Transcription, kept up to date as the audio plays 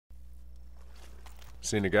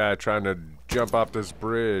Seen a guy trying to jump off this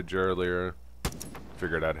bridge earlier.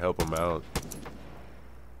 Figured I'd help him out.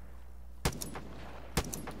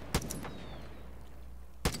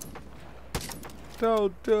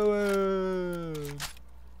 Don't do it!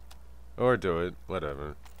 Or do it.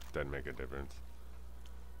 Whatever. Doesn't make a difference.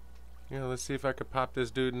 Yeah, let's see if I could pop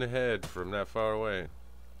this dude in the head from that far away.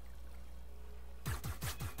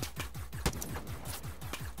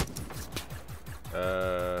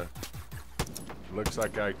 Looks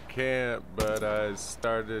like I can't, but I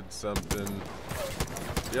started something.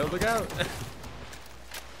 Yo, look out!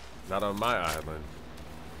 Not on my island.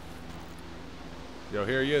 Yo,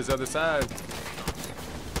 here he is, other side.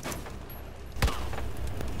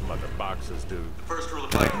 I'm about to box this dude. The first rule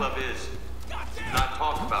of Fight Club is not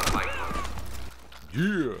talk about Fight Club.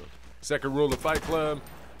 Yeah. Second rule of Fight Club,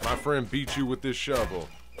 my friend beat you with this shovel.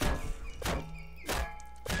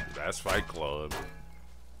 That's Fight Club.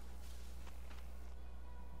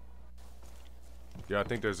 Yeah, I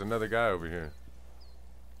think there's another guy over here.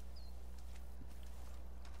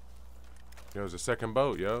 Yo, there's a second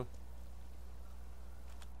boat, yo.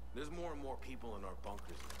 There's more and more people in our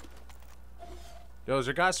bunkers. Yo, there's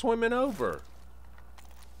a guy swimming over.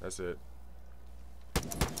 That's it.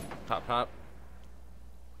 Pop, pop.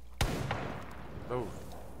 Oh.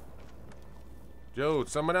 Yo,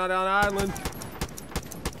 someone out on the island.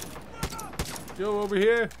 Yo, over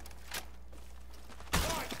here.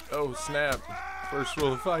 Oh, snap. First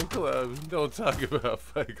rule of Fight Club. Don't talk about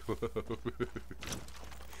Fight Club.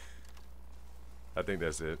 I think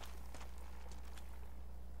that's it.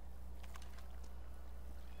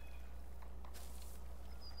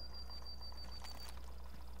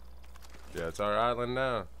 Yeah, it's our island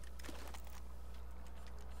now.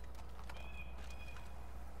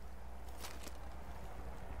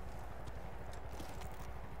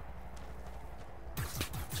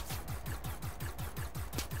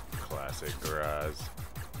 Classic garage.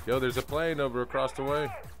 Yo, there's a plane over across the way.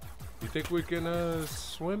 You think we can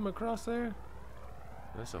swim across there?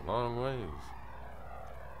 That's a long ways.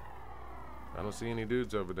 I don't see any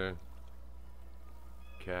dudes over there.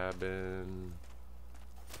 Cabin.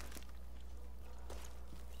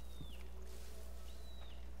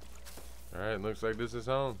 Alright, looks like this is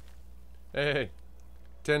home. Hey,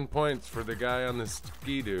 10 points for the guy on the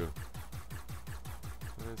ski-doo.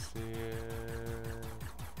 Let's see.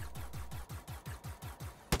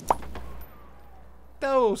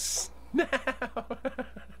 Oh, snap!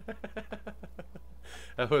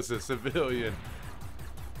 That was a civilian.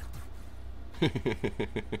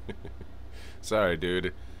 Sorry,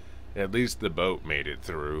 dude. At least the boat made it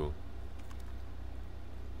through.